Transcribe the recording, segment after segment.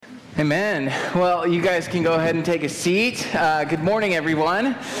Amen. Well, you guys can go ahead and take a seat. Good morning,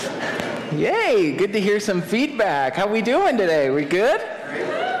 everyone. Yay, good to hear some feedback. How we doing today? We good?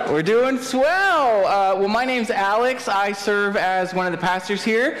 We're doing swell. Well, my name's Alex. I serve as one of the pastors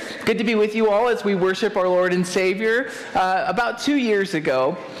here. Good to be with you all as we worship our Lord and Savior. About 2 years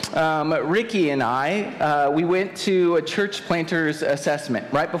ago, Ricky and I, we went to a church planters assessment.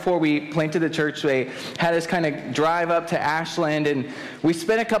 Right before we planted the church, they had us kind of drive up to Ashland, and we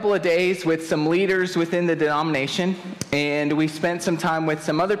spent a couple of days with some leaders within the denomination, and we spent some time with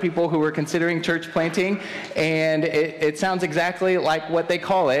some other people who were considering church planting, and it sounds exactly like what they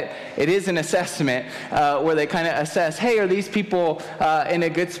call it. It is an assessment where they kind of assess, hey, are these people in a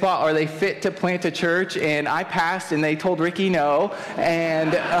good spot? Are they fit to plant a church? And I passed, and they told Ricky no,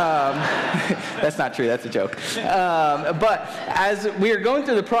 and that's not true. That's a joke. But as we are going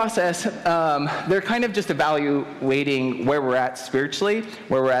through the process, they're kind of just evaluating where we're at spiritually,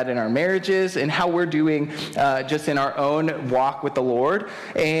 where we're at in our marriages, and how we're doing just in our own walk with the Lord.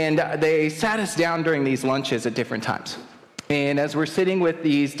 And they sat us down during these lunches at different times. And as we're sitting with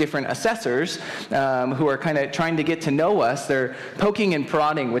these different assessors who are kind of trying to get to know us, they're poking and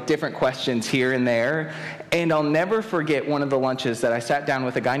prodding with different questions here and there. And I'll never forget one of the lunches that I sat down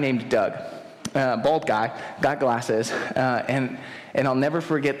with a guy named Doug, bald guy, got glasses, and I'll never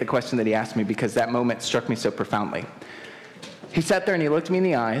forget the question that he asked me because that moment struck me so profoundly. He sat there and he looked me in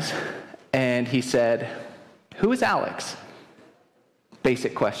the eyes and he said, "Who is Alex?"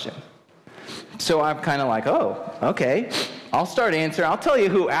 Basic question. So I'm kind of like, oh, okay. I'll start answering. I'll tell you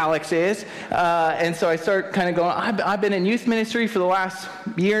who Alex is. And so I start kind of going, I've been in youth ministry for the last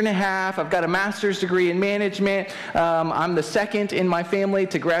year and a half. I've got a master's degree in management. I'm the second in my family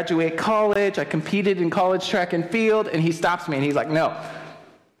to graduate college. I competed in college track and field. And he stops me and he's like, no,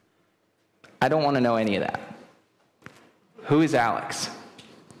 I don't want to know any of that. Who is Alex?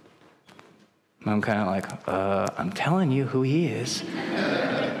 I'm kind of like, I'm telling you who he is.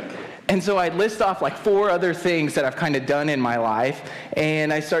 And so I list off like 4 other things that I've kind of done in my life,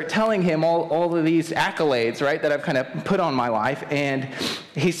 and I start telling him all of these accolades, right, that I've kind of put on my life, and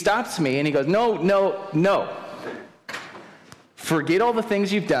he stops me and he goes, no. Forget all the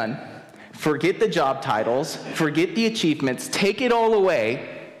things you've done. Forget the job titles. Forget the achievements. Take it all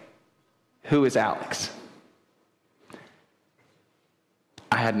away. Who is Alex?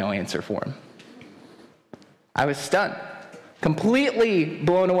 I had no answer for him. I was stunned, completely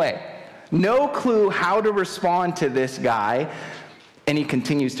blown away. No clue how to respond to this guy, and he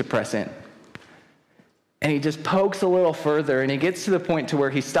continues to press in. And he just pokes a little further, and he gets to the point to where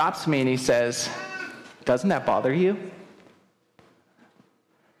he stops me and he says, "Doesn't that bother you?"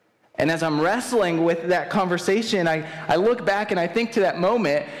 And as I'm wrestling with that conversation, I look back and I think to that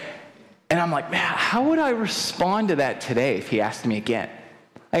moment, and I'm like, man, how would I respond to that today if he asked me again?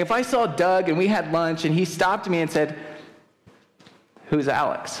 Like if I saw Doug and we had lunch and he stopped me and said, "Who's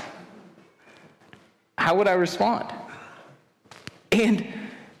Alex?" How would I respond? And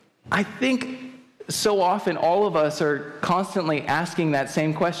I think so often all of us are constantly asking that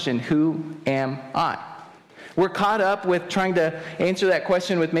same question, who am I? We're caught up with trying to answer that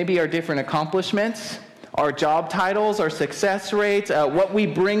question with maybe our different accomplishments, our job titles, our success rates, what we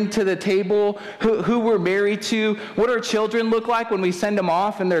bring to the table, who we're married to, what our children look like when we send them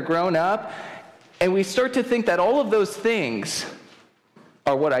off and they're grown up. And we start to think that all of those things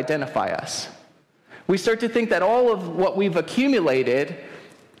are what identify us. We start to think that all of what we've accumulated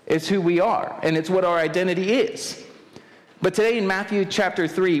is who we are, and it's what our identity is. But today in Matthew chapter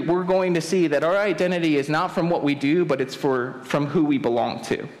 3, we're going to see that our identity is not from what we do, but it's from who we belong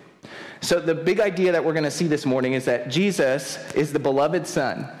to. So the big idea that we're going to see this morning is that Jesus is the beloved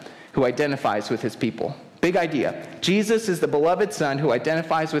Son who identifies with his people. Big idea. Jesus is the beloved Son who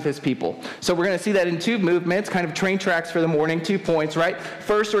identifies with his people. So we're going to see that in 2 movements, kind of train tracks for the morning, 2 points, right?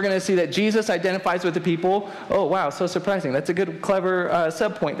 First, we're going to see that Jesus identifies with the people. Oh, wow, so surprising. That's a good, clever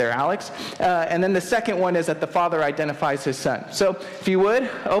sub-point there, Alex. And then the second one is that the Father identifies his Son. So if you would,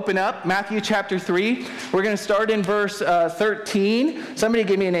 open up Matthew chapter 3. We're going to start in verse 13. Somebody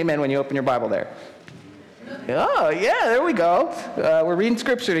give me an amen when you open your Bible there. Oh, yeah, there we go. We're reading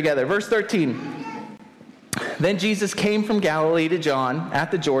scripture together. Verse 13. Then Jesus came from Galilee to John at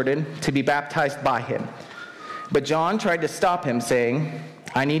the Jordan to be baptized by him. But John tried to stop him, saying,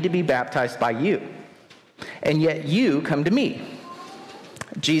 "I need to be baptized by you, and yet you come to me."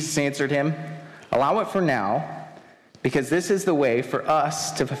 Jesus answered him, "Allow it for now, because this is the way for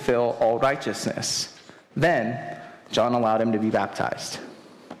us to fulfill all righteousness." Then John allowed him to be baptized.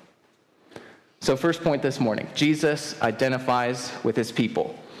 So first point this morning, Jesus identifies with his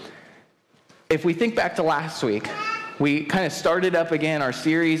people. If we think back to last week, we kind of started up again our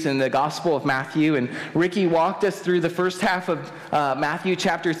series in the Gospel of Matthew, and Ricky walked us through the first half of Matthew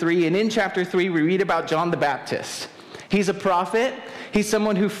chapter 3, and in chapter 3 we read about John the Baptist. He's a prophet. He's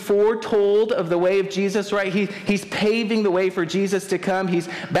someone who foretold of the way of Jesus, right? He's paving the way for Jesus to come. He's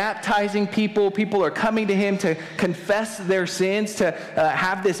baptizing people. People are coming to him to confess their sins, to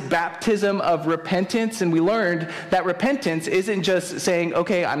have this baptism of repentance. And we learned that repentance isn't just saying,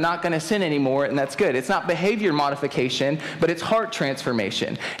 okay, I'm not going to sin anymore, and that's good. It's not behavior modification, but it's heart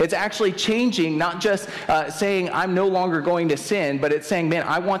transformation. It's actually changing, not just saying, I'm no longer going to sin, but it's saying, man,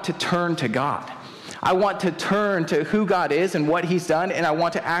 I want to turn to God. I want to turn to who God is and what he's done, and I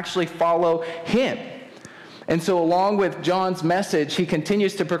want to actually follow him. And so along with John's message, he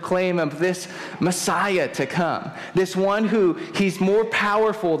continues to proclaim of this Messiah to come, this one who he's more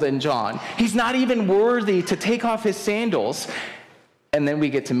powerful than John. He's not even worthy to take off his sandals. And then we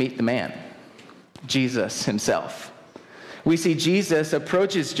get to meet the man, Jesus himself. We see Jesus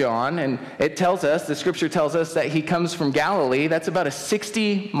approaches John, and it tells us, the scripture tells us that he comes from Galilee. That's about a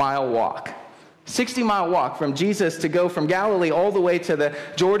 60-mile walk. 60-mile walk from Jesus to go from Galilee all the way to the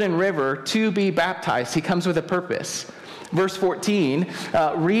Jordan River to be baptized. He comes with a purpose. Verse 14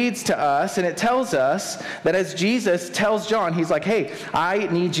 reads to us, and it tells us that as Jesus tells John, he's like, hey, I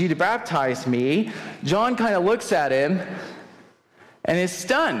need you to baptize me. John kind of looks at him and is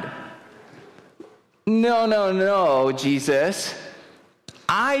stunned. No, Jesus.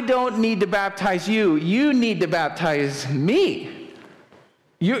 I don't need to baptize you. You need to baptize me.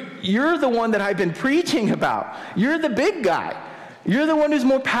 You're the one that I've been preaching about. You're the big guy. You're the one who's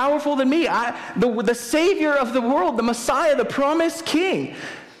more powerful than me. The Savior of the world, the Messiah, the promised King.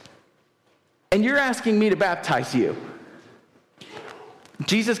 And you're asking me to baptize you.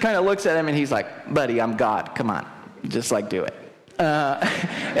 Jesus kind of looks at him and he's like, buddy, I'm God. Come on, just do it.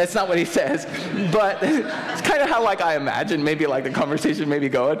 That's not what he says, but it's kind of how I imagine maybe the conversation may be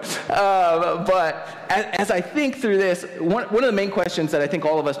going. But as I think through this, one of the main questions that I think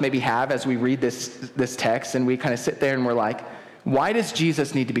all of us maybe have as we read this text, and we kind of sit there and we're like, why does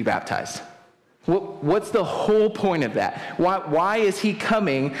Jesus need to be baptized? What's the whole point of that? Why is he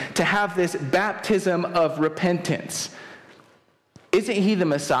coming to have this baptism of repentance? Isn't he the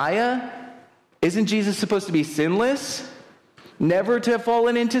Messiah? Isn't Jesus supposed to be sinless? Never to have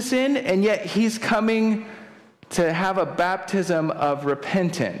fallen into sin, and yet he's coming to have a baptism of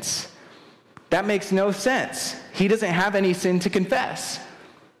repentance. That makes no sense. He doesn't have any sin to confess.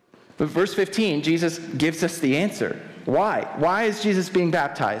 But verse 15, Jesus gives us the answer. Why? Why is Jesus being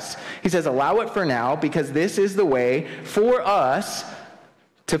baptized? He says, allow it for now, because this is the way for us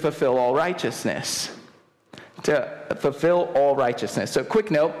to fulfill all righteousness. To fulfill all righteousness. So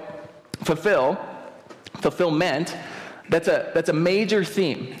quick note, fulfillment, that's a major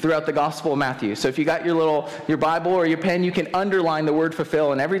theme throughout the Gospel of Matthew. So if you got your Bible or your pen, you can underline the word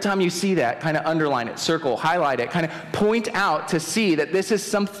fulfill. And every time you see that, kind of underline it, circle, highlight it, kind of point out to see that this is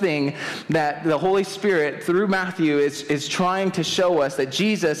something that the Holy Spirit, through Matthew, is trying to show us that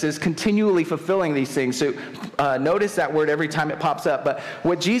Jesus is continually fulfilling these things. So notice that word every time it pops up. But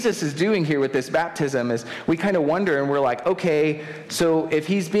what Jesus is doing here with this baptism is we kind of wonder, and we're like, okay, so if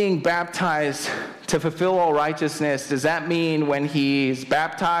he's being baptized to fulfill all righteousness, does that mean when he's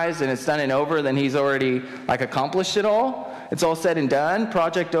baptized and it's done and over, then he's already accomplished it all? It's all said and done,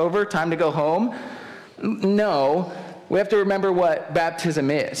 project over, time to go home? No, we have to remember what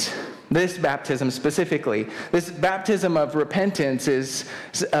baptism is. This baptism specifically, this baptism of repentance is,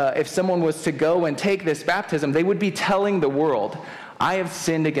 if someone was to go and take this baptism, they would be telling the world, I have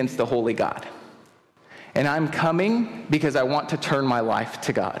sinned against the holy God. And I'm coming because I want to turn my life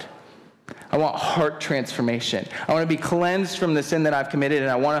to God. I want heart transformation. I want to be cleansed from the sin that I've committed, and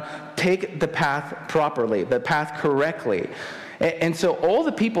I want to take the path properly, the path correctly. And so all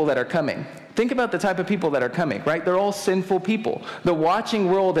the people that are coming, think about the type of people that are coming, right? They're all sinful people. The watching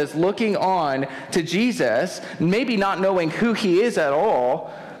world is looking on to Jesus, maybe not knowing who he is at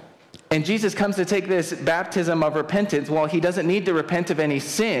all. And Jesus comes to take this baptism of repentance. While he doesn't need to repent of any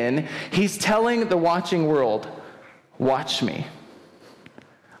sin, he's telling the watching world, watch me.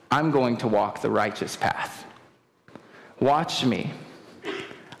 I'm going to walk the righteous path. Watch me.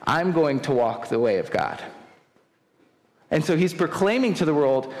 I'm going to walk the way of God. And so he's proclaiming to the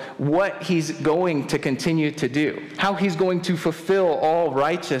world what he's going to continue to do, how he's going to fulfill all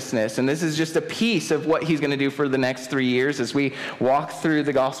righteousness. And this is just a piece of what he's going to do for the next 3 years as we walk through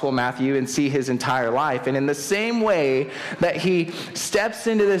the Gospel of Matthew and see his entire life. And in the same way that he steps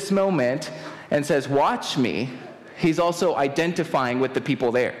into this moment and says, watch me, he's also identifying with the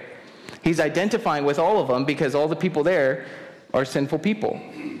people there. He's identifying with all of them because all the people there are sinful people.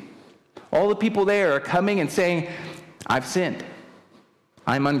 All the people there are coming and saying, I've sinned.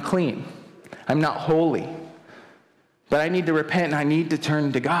 I'm unclean. I'm not holy. But I need to repent and I need to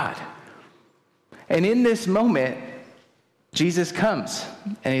turn to God. And in this moment, Jesus comes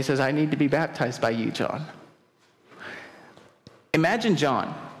and he says, I need to be baptized by you, John. Imagine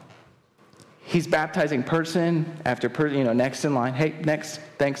John. He's baptizing person after person, next in line. Hey, next,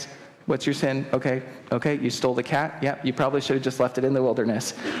 thanks. What's your sin? Okay, you stole the cat? Yep, you probably should have just left it in the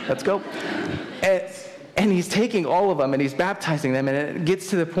wilderness. Let's go. And he's taking all of them and he's baptizing them, and it gets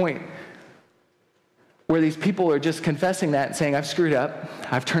to the point where these people are just confessing that and saying, I've screwed up,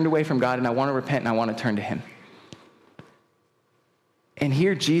 I've turned away from God, and I want to repent and I want to turn to him. And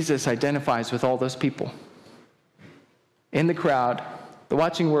here Jesus identifies with all those people in the crowd, the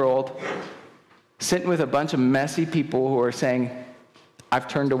watching world, sitting with a bunch of messy people who are saying, I've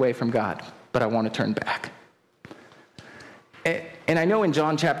turned away from God, but I want to turn back. And I know in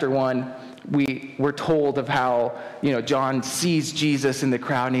John chapter 1, we're told of how, John sees Jesus in the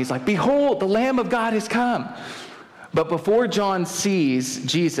crowd and he's like, behold, the Lamb of God has come. But before John sees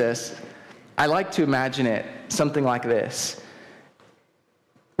Jesus, I like to imagine it something like this,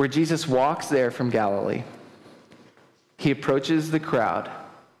 where Jesus walks there from Galilee. He approaches the crowd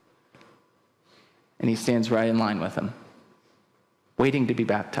and he stands right in line with them, waiting to be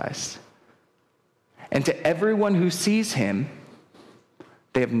baptized. And to everyone who sees him,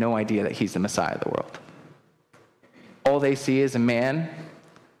 they have no idea that he's the Messiah of the world. All they see is a man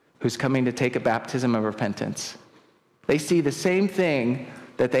who's coming to take a baptism of repentance. They see the same thing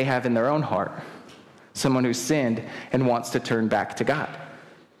that they have in their own heart, someone who's sinned and wants to turn back to God.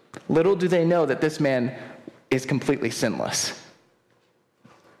 Little do they know that this man is completely sinless.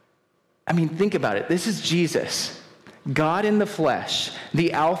 I mean, think about it. This is Jesus, God in the flesh,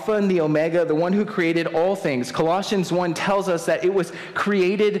 the Alpha and the Omega, the one who created all things. Colossians 1 tells us that it was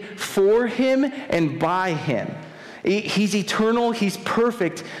created for him and by him. He's eternal, he's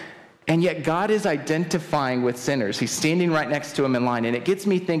perfect, and yet God is identifying with sinners. He's standing right next to him in line, and it gets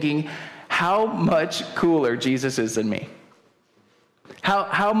me thinking, how much cooler Jesus is than me.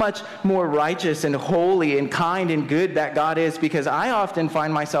 How much more righteous and holy and kind and good that God is, because I often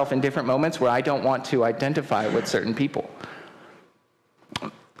find myself in different moments where I don't want to identify with certain people.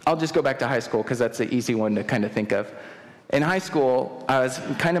 I'll just go back to high school because that's the easy one to kind of think of. In high school, I was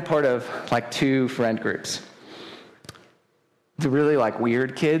kind of part of like two friend groups. The really like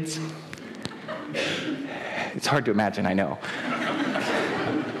weird kids. It's hard to imagine, I know.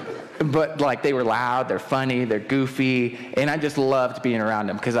 But like they were loud, they're funny, they're goofy, and I just loved being around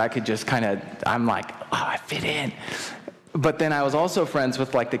them because I could just I'm like, oh, I fit in. But then I was also friends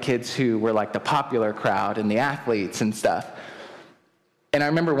with like the kids who were like the popular crowd and the athletes and stuff. And I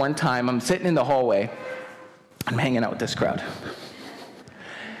remember one time I'm sitting in the hallway, I'm hanging out with this crowd.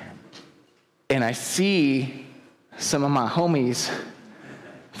 And I see some of my homies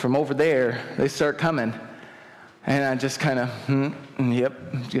from over there, they start coming. And I just kind of, yep,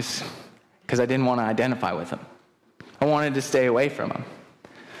 just because I didn't want to identify with them. I wanted to stay away from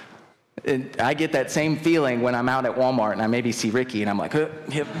them. I get that same feeling when I'm out at Walmart and I maybe see Ricky and I'm like,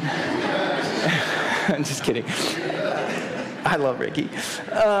 yep. I'm just kidding. I love Ricky.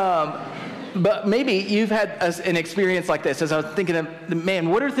 But maybe you've had an experience like this. As I was thinking of, man,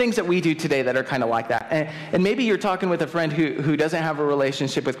 what are things that we do today that are kind of like that? And maybe you're talking with a friend who doesn't have a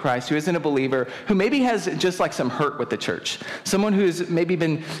relationship with Christ, who isn't a believer, who maybe has just like some hurt with the church. Someone who's maybe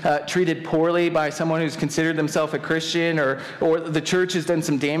been treated poorly by someone who's considered themselves a Christian, or the church has done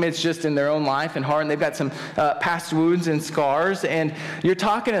some damage just in their own life and heart, and they've got some past wounds and scars. And you're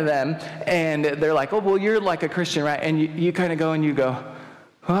talking to them, and they're like, oh, well, you're like a Christian, right? And you kind of go and you go,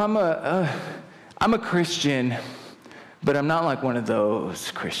 well, I'm a Christian, but I'm not like one of those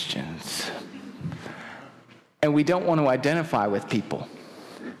Christians. And we don't want to identify with people.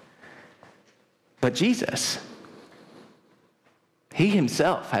 But Jesus, he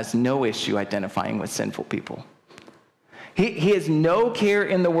himself has no issue identifying with sinful people. He has no care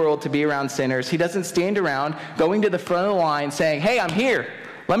in the world to be around sinners. He doesn't stand around going to the front of the line saying, hey, I'm here.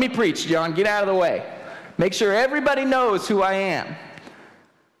 Let me preach, John. Get out of the way. Make sure everybody knows who I am.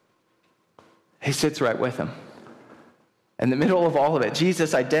 He sits right with them. In the middle of all of it,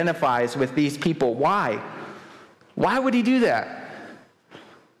 Jesus identifies with these people. Why? Why would he do that?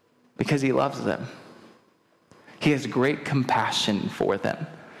 Because he loves them. He has great compassion for them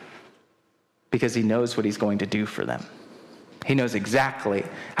because he knows what he's going to do for them. He knows exactly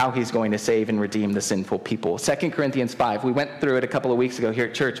how he's going to save and redeem the sinful people. 2 Corinthians 5, we went through it a couple of weeks ago here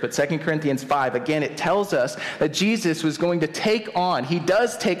at church, but 2 Corinthians 5, again, it tells us that Jesus was going to he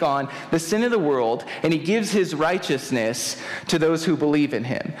does take on the sin of the world, and he gives his righteousness to those who believe in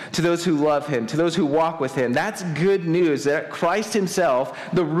him, to those who love him, to those who walk with him. That's good news, that Christ himself,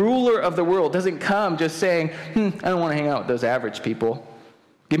 the ruler of the world, doesn't come just saying, I don't want to hang out with those average people.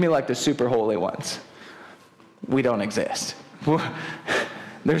 Give me like the super holy ones. We don't exist.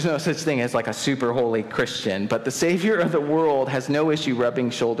 There's no such thing as like a super holy Christian, but the Savior of the world has no issue rubbing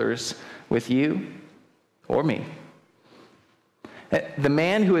shoulders with you or me. The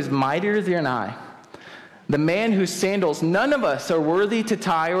man who is mightier than I, the man whose sandals none of us are worthy to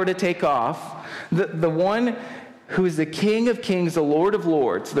tie or to take off, the one who is the King of kings, the Lord of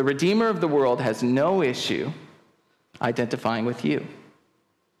lords, the Redeemer of the world, has no issue identifying with you.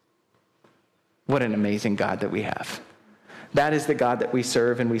 What an amazing God that we have. That is the God that we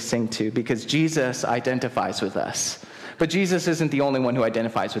serve and we sing to, because Jesus identifies with us. But Jesus isn't the only one who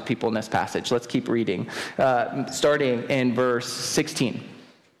identifies with people in this passage. Let's keep reading, starting in verse 16.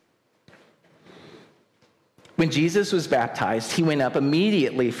 When Jesus was baptized, he went up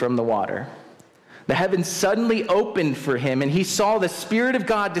immediately from the water. The heavens suddenly opened for him, and he saw the Spirit of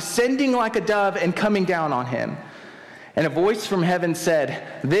God descending like a dove and coming down on him. And a voice from heaven said,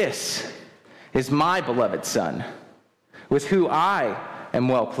 "This is my beloved Son, with whom I am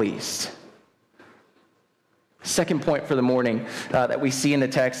well pleased." Second point for the morning that we see in the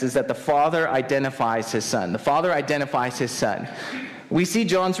text is that the Father identifies his Son. The Father identifies his Son. We see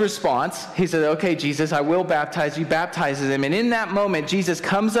John's response. He said, okay, Jesus, I will baptize you, baptizes him. And in that moment, Jesus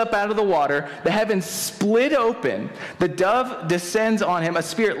comes up out of the water. The heavens split open. The dove descends on him. A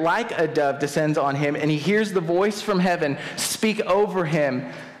spirit like a dove descends on him. And he hears the voice from heaven speak over him,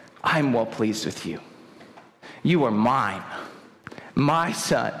 "I'm well pleased with you. You are mine, my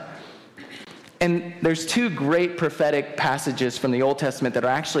Son." And there's two great prophetic passages from the Old Testament that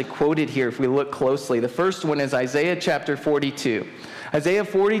are actually quoted here if we look closely. The first one is Isaiah chapter 42. Isaiah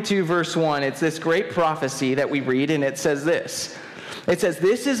 42 verse 1, it's this great prophecy that we read, and it says this. It says,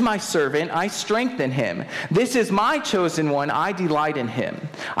 "This is my servant, I strengthen him. This is my chosen one, I delight in him.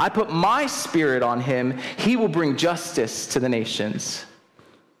 I put my spirit on him, he will bring justice to the nations."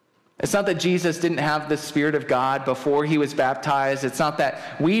 It's not that Jesus didn't have the Spirit of God before he was baptized. It's not that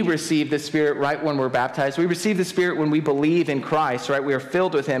we receive the Spirit right when we're baptized. We receive the Spirit when we believe in Christ, right? We are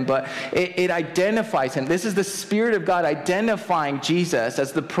filled with him, but it identifies him. This is the Spirit of God identifying Jesus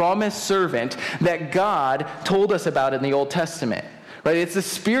as the promised servant that God told us about in the Old Testament. Right? It's the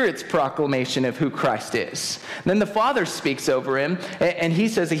Spirit's proclamation of who Christ is. Then the Father speaks over him, and he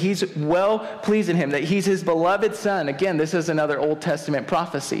says that he's well pleased in him, that he's his beloved Son. Again, this is another Old Testament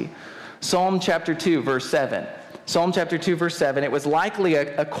prophecy. Psalm chapter 2, verse 7. Psalm chapter 2, verse 7, it was likely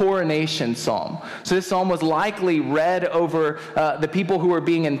a coronation psalm. So this psalm was likely read over the people who were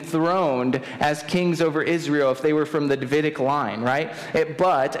being enthroned as kings over Israel if they were from the Davidic line, right?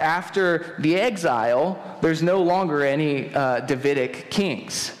 But after the exile, there's no longer any Davidic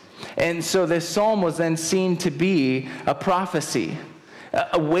kings. And so this psalm was then seen to be a prophecy,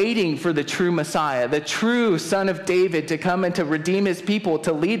 waiting for the true Messiah, the true Son of David to come and to redeem his people,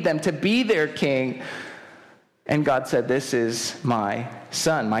 to lead them, to be their king. And God said, "This is my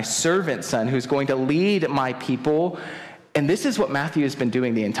Son, my servant Son, who's going to lead my people." And this is what Matthew has been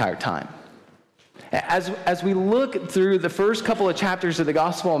doing the entire time. As we look through the first couple of chapters of the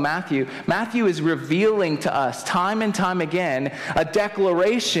Gospel of Matthew, Matthew is revealing to us time and time again a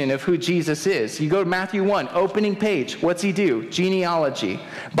declaration of who Jesus is. You go to Matthew 1, opening page. What's he do? Genealogy.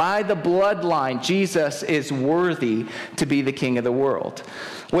 By the bloodline, Jesus is worthy to be the King of the world.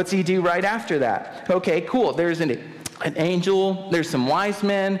 What's he do right after that? Okay, cool. There's an angel, there's some wise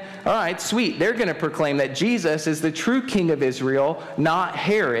men. All right, sweet. They're going to proclaim that Jesus is the true King of Israel, not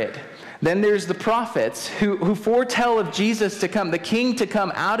Herod. Then there's the prophets who foretell of Jesus to come, the king to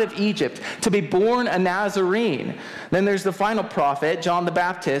come out of Egypt, to be born a Nazarene. Then there's the final prophet, John the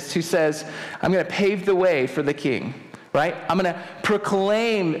Baptist, who says, "I'm going to pave the way for the king." Right? I'm going to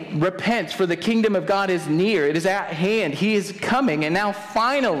proclaim, repent, for the kingdom of God is near. It is at hand. He is coming. And now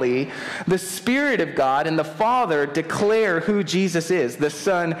finally, the Spirit of God and the Father declare who Jesus is, the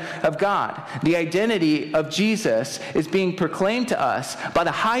Son of God. The identity of Jesus is being proclaimed to us by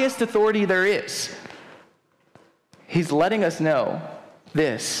the highest authority there is. He's letting us know,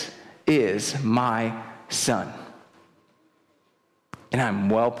 "This is my Son, and I'm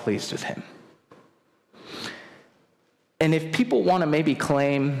well pleased with him." And if people want to maybe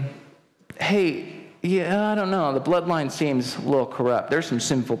claim, "Hey, yeah, I don't know, the bloodline seems a little corrupt. There's some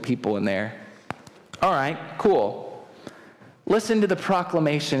sinful people in there." All right, cool. Listen to the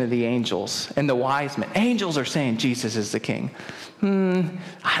proclamation of the angels and the wise men. Angels are saying Jesus is the king.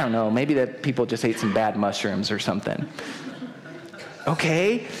 I don't know. Maybe that people just ate some bad mushrooms or something.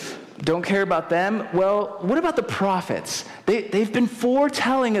 Okay, don't care about them. Well, what about the prophets? They've been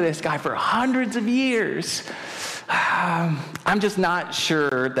foretelling of this guy for hundreds of years. I'm just not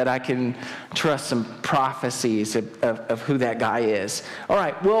sure that I can trust some prophecies of who that guy is. All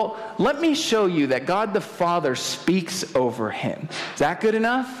right, well, let me show you that God the Father speaks over him. Is that good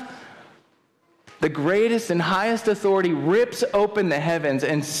enough? The greatest and highest authority rips open the heavens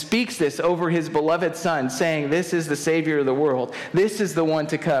and speaks this over his beloved Son, saying, this is the Savior of the world. This is the one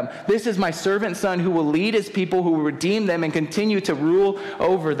to come. This is my servant son who will lead his people, who will redeem them and continue to rule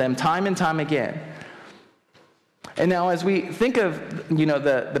over them time and time again. And now as we think of,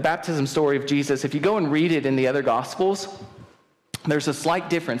 the baptism story of Jesus, if you go and read it in the other Gospels, there's a slight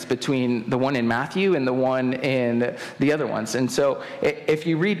difference between the one in Matthew and the one in the other ones. And so if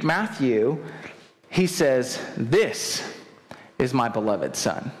you read Matthew, he says, this is my beloved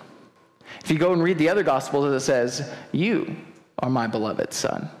Son. If you go and read the other Gospels, it says, you are my beloved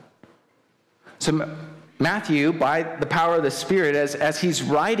Son. So Matthew, by the power of the Spirit, as he's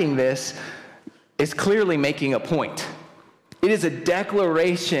writing this, is clearly making a point. It is a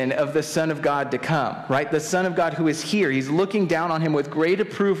declaration of the Son of God to come, right? The Son of God who is here. He's looking down on him with great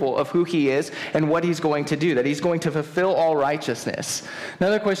approval of who he is and what he's going to do, that he's going to fulfill all righteousness.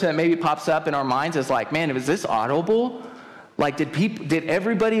 Another question that maybe pops up in our minds is like, man, is this audible? Like, did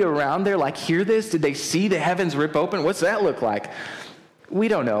everybody around there hear this? Did they see the heavens rip open? What's that look like? We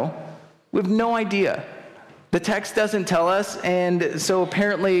don't know. We have no idea. The text doesn't tell us, and so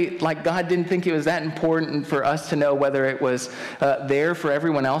apparently, God didn't think it was that important for us to know whether it was there for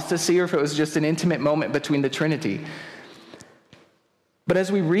everyone else to see or if it was just an intimate moment between the Trinity. But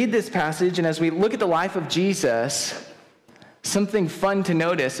as we read this passage and as we look at the life of Jesus, something fun to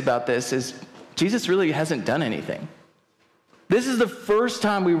notice about this is Jesus really hasn't done anything. This is the first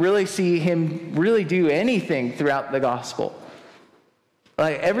time we really see him really do anything throughout the gospel.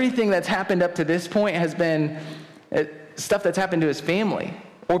 Everything that's happened up to this point has been stuff that's happened to his family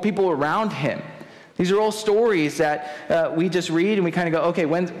or people around him. These are all stories that we just read and we kind of go, okay,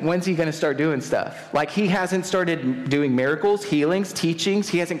 when's he going to start doing stuff? He hasn't started doing miracles, healings, teachings.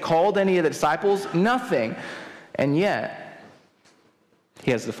 He hasn't called any of the disciples, nothing. And yet, he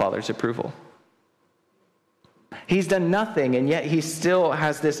has the Father's approval. He's done nothing, and yet he still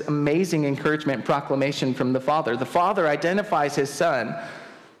has this amazing encouragement and proclamation from the Father. The Father identifies his Son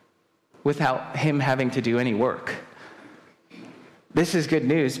without him having to do any work. This is good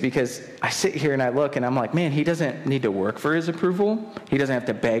news because I sit here and I look and I'm like, man, he doesn't need to work for his approval. He doesn't have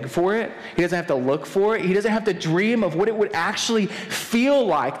to beg for it. He doesn't have to look for it. He doesn't have to dream of what it would actually feel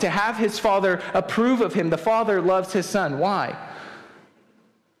like to have his Father approve of him. The Father loves his Son. Why?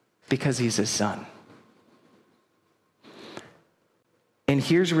 Because he's his Son. And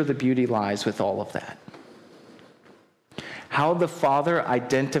here's where the beauty lies with all of that. How the Father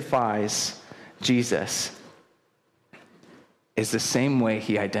identifies Jesus is the same way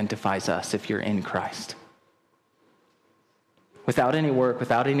he identifies us if you're in Christ. Without any work,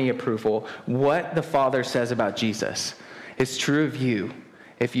 without any approval, what the Father says about Jesus is true of you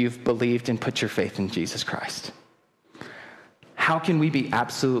if you've believed and put your faith in Jesus Christ. How can we be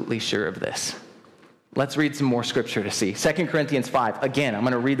absolutely sure of this? Let's read some more scripture to see. 2 Corinthians 5. Again, I'm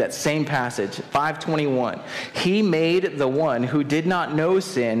going to read that same passage. 5:21. He made the one who did not know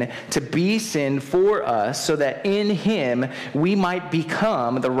sin to be sin for us so that in him we might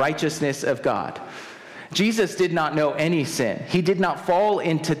become the righteousness of God. Jesus did not know any sin. He did not fall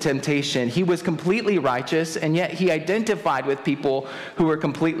into temptation. He was completely righteous, and yet he identified with people who were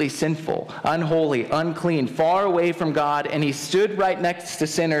completely sinful, unholy, unclean, far away from God, and he stood right next to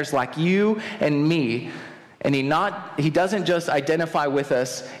sinners like you and me. And he doesn't just identify with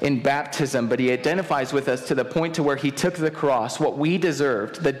us in baptism, but he identifies with us to the point to where he took the cross, what we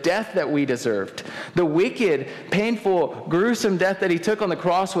deserved, the death that we deserved. The wicked, painful, gruesome death that he took on the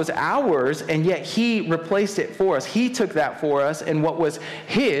cross was ours, and yet he replaced it for us. He took that for us, and what is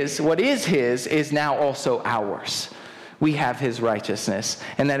his, is now also ours. We have his righteousness,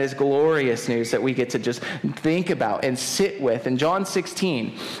 and that is glorious news that we get to just think about and sit with. In John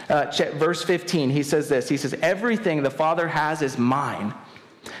 16, verse 15, he says this. He says, everything the Father has is mine.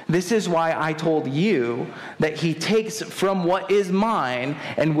 This is why I told you that he takes from what is mine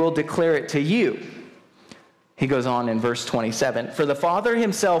and will declare it to you. He goes on in verse 27, for the Father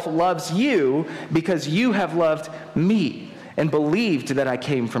himself loves you because you have loved me and believed that I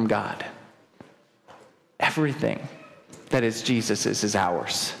came from God. Everything that is Jesus's is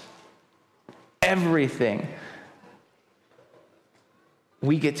ours. Everything.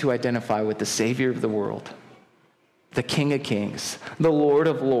 we get to identify with the Savior of the world, the King of Kings, the Lord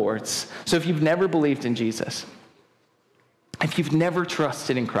of Lords. So if you've never believed in Jesus, if you've never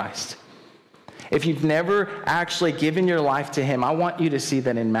trusted in Christ, if you've never actually given your life to him, I want you to see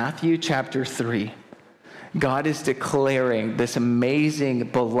that in Matthew chapter 3, God is declaring this amazing,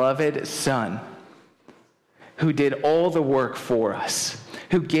 beloved Son who did all the work for us,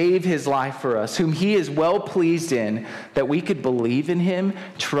 who gave his life for us, whom he is well pleased in, that we could believe in him,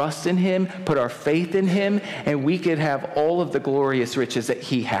 trust in him, put our faith in him, and we could have all of the glorious riches that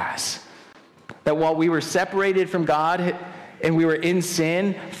he has. That while we were separated from God and we were in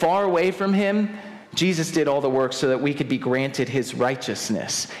sin, far away from him, Jesus did all the work so that we could be granted his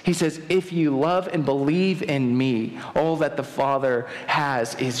righteousness. He says, if you love and believe in me, all that the Father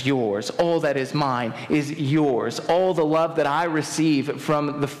has is yours. All that is mine is yours. All the love that I receive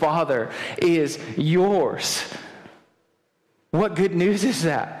from the Father is yours. What good news is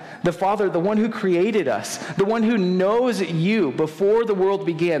that? The Father, the one who created us, the one who knows you before the world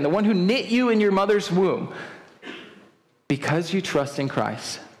began, the one who knit you in your mother's womb, because you trust in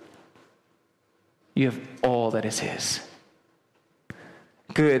Christ, you have all that is his.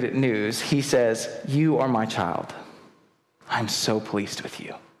 Good news. He says, you are my child. I'm so pleased with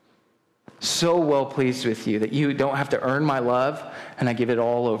you. So well pleased with you that you don't have to earn my love, and I give it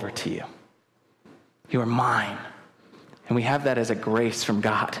all over to you. You are mine. And we have that as a grace from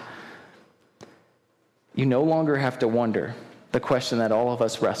God. You no longer have to wonder the question that all of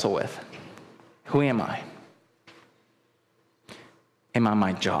us wrestle with. Who am I? Am I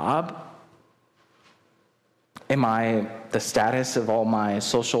my job? Am I the status of all my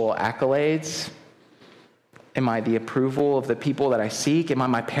social accolades? Am I the approval of the people that I seek? Am I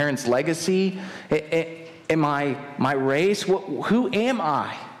my parents' legacy? Am I my race? Who am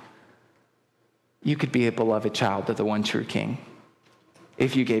I? You could be a beloved child of the one true King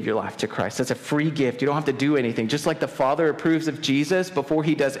if you gave your life to Christ. That's a free gift. You don't have to do anything. Just like the Father approves of Jesus before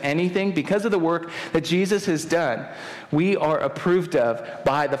he does anything, because of the work that Jesus has done, we are approved of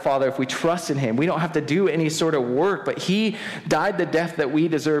by the Father if we trust in him. We don't have to do any sort of work, but he died the death that we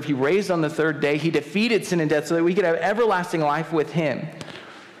deserve. He raised on the third day. He defeated sin and death so that we could have everlasting life with him.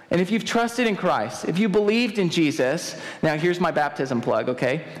 And if you've trusted in Christ, if you believed in Jesus, now here's my baptism plug,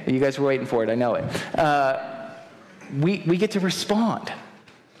 okay? You guys were waiting for it, I know it. We get to respond.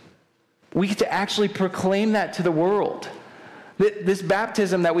 We get to actually proclaim that to the world. This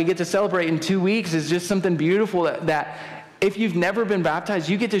baptism that we get to celebrate in 2 weeks is just something beautiful that if you've never been baptized,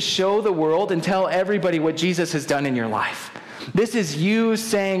 you get to show the world and tell everybody what Jesus has done in your life. This is you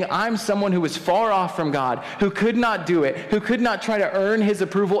saying, I'm someone who was far off from God, who could not do it, who could not try to earn his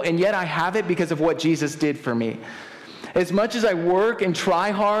approval, and yet I have it because of what Jesus did for me. As much as I work and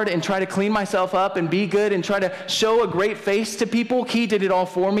try hard and try to clean myself up and be good and try to show a great face to people, he did it all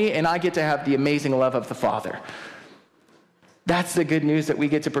for me, and I get to have the amazing love of the Father. That's the good news that we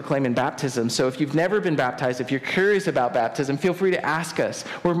get to proclaim in baptism. So if you've never been baptized, if you're curious about baptism, feel free to ask us.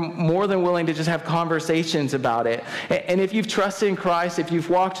 We're more than willing to just have conversations about it. And if you've trusted in Christ, if you've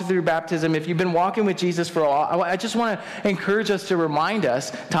walked through baptism, if you've been walking with Jesus for a while, I just want to encourage us to remind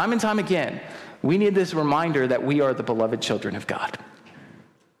us time and time again, we need this reminder that we are the beloved children of God.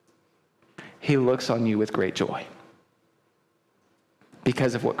 He looks on you with great joy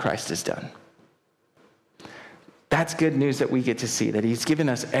because of what Christ has done. That's good news that we get to see, that he's given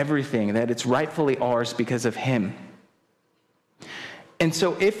us everything, that it's rightfully ours because of him. And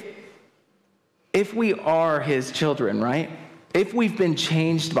so if we are his children, right? If we've been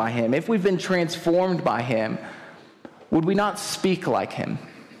changed by him, if we've been transformed by him, would we not speak like him?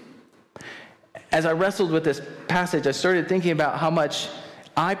 As I wrestled with this passage, I started thinking about how much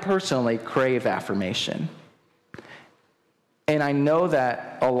I personally crave affirmation. And I know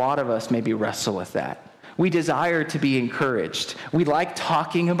that a lot of us maybe wrestle with that. We desire to be encouraged. We like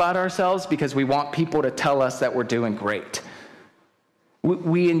talking about ourselves because we want people to tell us that we're doing great.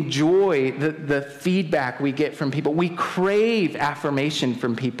 We enjoy the feedback we get from people. We crave affirmation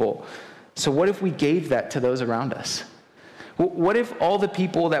from people. So what if we gave that to those around us? What if all the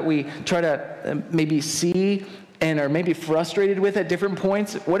people that we try to maybe see and are maybe frustrated with at different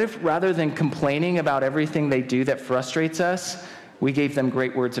points, what if rather than complaining about everything they do that frustrates us, we gave them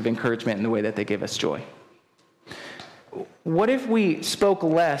great words of encouragement in the way that they give us joy? What if we spoke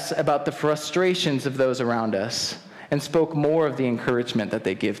less about the frustrations of those around us and spoke more of the encouragement that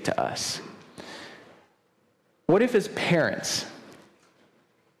they give to us? What if as parents,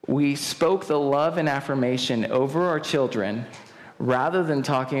 we spoke the love and affirmation over our children rather than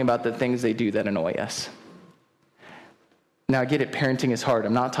talking about the things they do that annoy us? Now, I get it, parenting is hard.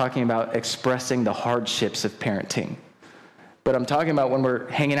 I'm not talking about expressing the hardships of parenting. But I'm talking about when we're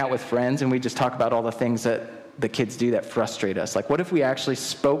hanging out with friends and we just talk about all the things that the kids do that frustrate us. Like, what if we actually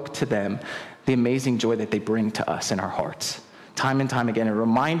spoke to them the amazing joy that they bring to us in our hearts? Time and time again, and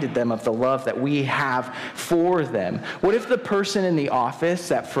reminded them of the love that we have for them. What if the person in the office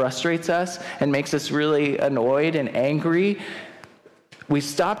that frustrates us and makes us really annoyed and angry, we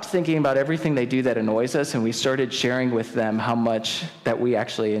stopped thinking about everything they do that annoys us, and we started sharing with them how much that we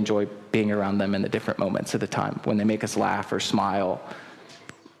actually enjoy being around them in the different moments of the time when they make us laugh or smile?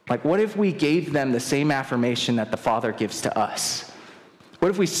 Like, what if we gave them the same affirmation that the Father gives to us?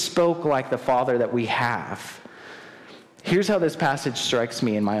 What if we spoke like the Father that we have? Here's how this passage strikes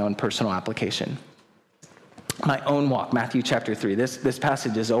me in my own personal application. My own walk, Matthew chapter 3. This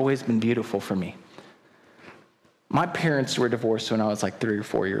passage has always been beautiful for me. My parents were divorced when I was like 3 or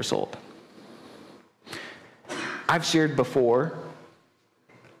 4 years old. I've shared before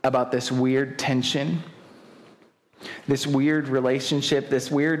about this weird tension, this weird relationship,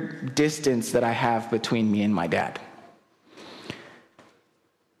 this weird distance that I have between me and my dad.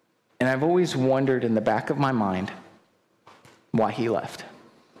 And I've always wondered in the back of my mind why he left.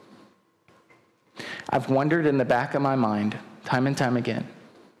 I've wondered in the back of my mind, time and time again,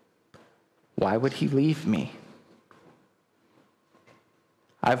 why would he leave me?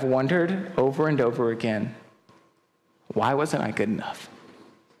 I've wondered over and over again, why wasn't I good enough?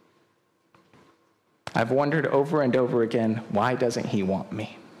 I've wondered over and over again, why doesn't he want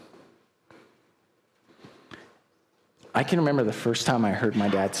me? I can remember the first time I heard my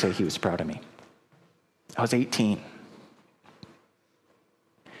dad say he was proud of me. I was 18.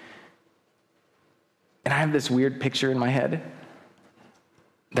 And I have this weird picture in my head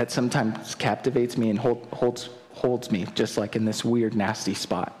that sometimes captivates me and holds me just like in this weird, nasty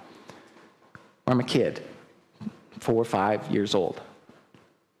spot. Where I'm a kid, 4 or 5 years old.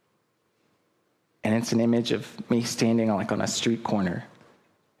 And it's an image of me standing like on a street corner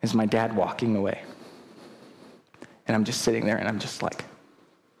as my dad walking away. And I'm just sitting there and I'm just like,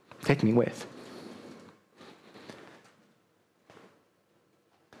 take me with.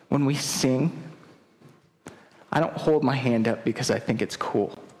 When we sing, I don't hold my hand up because I think it's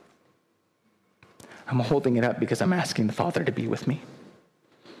cool. I'm holding it up because I'm asking the Father to be with me.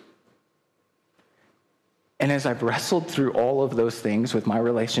 And as I've wrestled through all of those things with my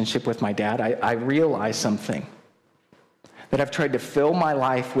relationship with my dad, I realize something. That I've tried to fill my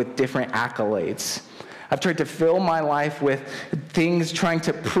life with different accolades. I've tried to fill my life with things trying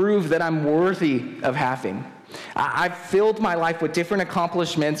to prove that I'm worthy of having. I've filled my life with different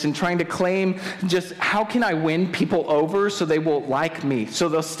accomplishments and trying to claim just how can I win people over so they will like me, so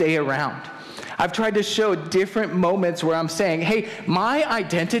they'll stay around. I've tried to show different moments where I'm saying, hey, my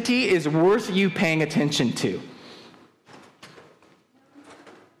identity is worth you paying attention to.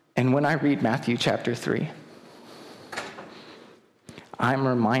 And when I read Matthew chapter 3, I'm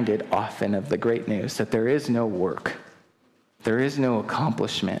reminded often of the great news that there is no work. There is no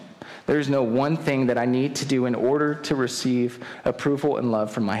accomplishment. There's no one thing that I need to do in order to receive approval and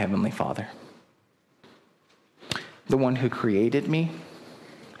love from my Heavenly Father. The one who created me,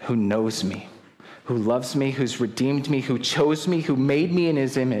 who knows me, who loves me, who's redeemed me, who chose me, who made me in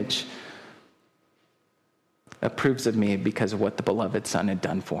his image, approves of me because of what the beloved Son had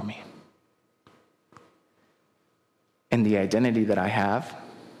done for me. And the identity that I have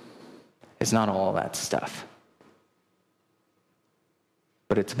is not all that stuff.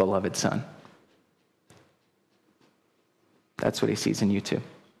 But it's a beloved Son. That's what he sees in you too.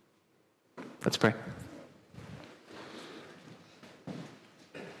 Let's pray.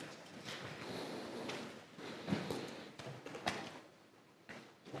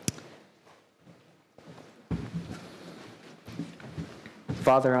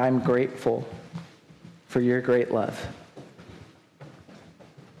 Father, I'm grateful for your great love.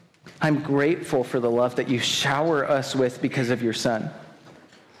 I'm grateful for the love that you shower us with because of your Son.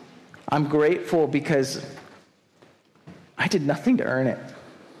 I'm grateful because I did nothing to earn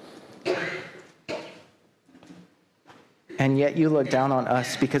it. And yet you look down on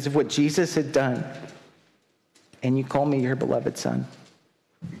us because of what Jesus had done. And you call me your beloved Son.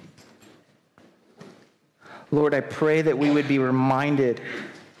 Lord, I pray that we would be reminded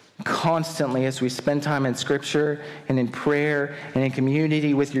constantly as we spend time in Scripture and in prayer and in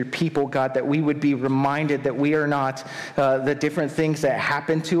community with your people, God, that we would be reminded that we are not the different things that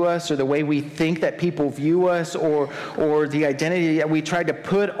happen to us or the way we think that people view us or the identity that we try to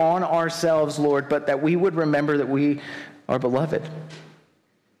put on ourselves, Lord, but that we would remember that we are beloved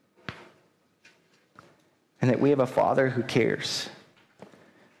and that we have a Father who cares.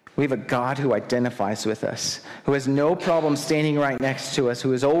 We have a God who identifies with us, who has no problem standing right next to us,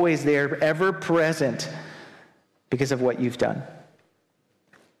 who is always there, ever present because of what you've done.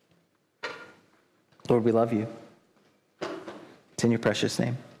 Lord, we love you. It's in your precious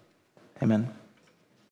name. Amen.